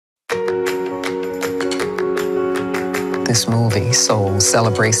this movie, Soul,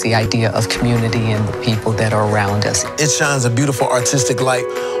 celebrates the idea of community and the people that are around us. It shines a beautiful artistic light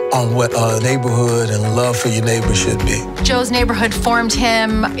on what a neighborhood and love for your neighbor should be. Joe's neighborhood formed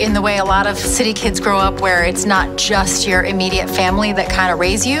him in the way a lot of city kids grow up, where it's not just your immediate family that kind of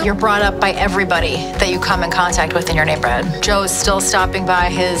raise you. You're brought up by everybody that you come in contact with in your neighborhood. Joe's still stopping by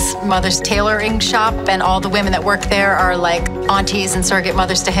his mother's tailoring shop, and all the women that work there are like aunties and surrogate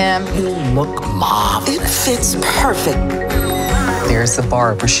mothers to him. You look marvelous. It fits perfect. There's the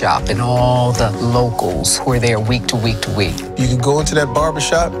barber shop and all the locals who are there week to week to week. You can go into that barber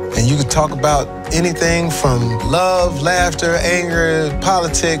shop and you can talk about anything from love, laughter, anger,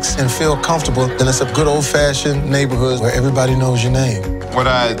 politics, and feel comfortable. Then it's a good old-fashioned neighborhood where everybody knows your name. What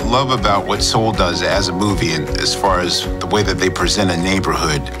I love about what Soul does as a movie, and as far as the way that they present a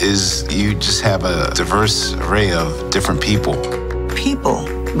neighborhood, is you just have a diverse array of different people. People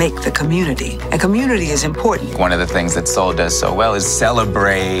make the community, and community is important. One of the things that Soul does so well is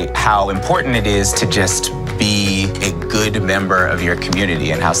celebrate how important it is to just be a good member of your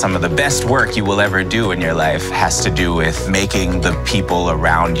community, and how some of the best work you will ever do in your life has to do with making the people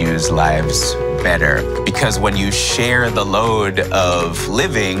around you's lives better. Because when you share the load of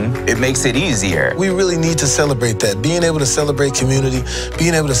living, it makes it easier. We really need to celebrate that. Being able to celebrate community,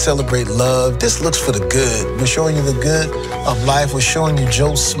 being able to celebrate love. This looks for the good. We're showing you the good of life. We're showing you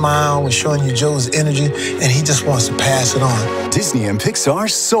Joe's smile. We're showing you Joe's energy, and he just wants to pass it on. Disney and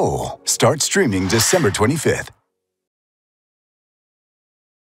Pixar's Soul starts streaming December 25th.